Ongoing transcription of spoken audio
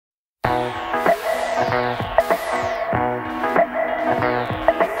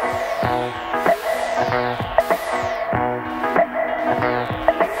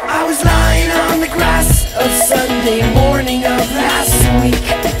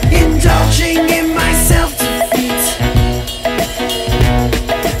indulging in my self-defeat.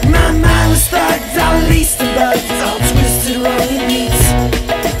 My mindless thoughts all laced and bugs, all twisted, wrong and neat.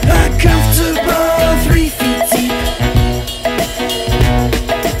 Uncomfortable 3 feet deep.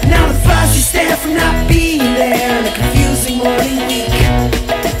 Now the fuzzy stare from not being there in a confusing morning week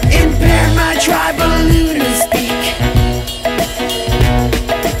impaired my tribal lunar speak.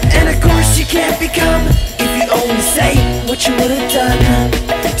 And of course you can't become if you only say what you would have done.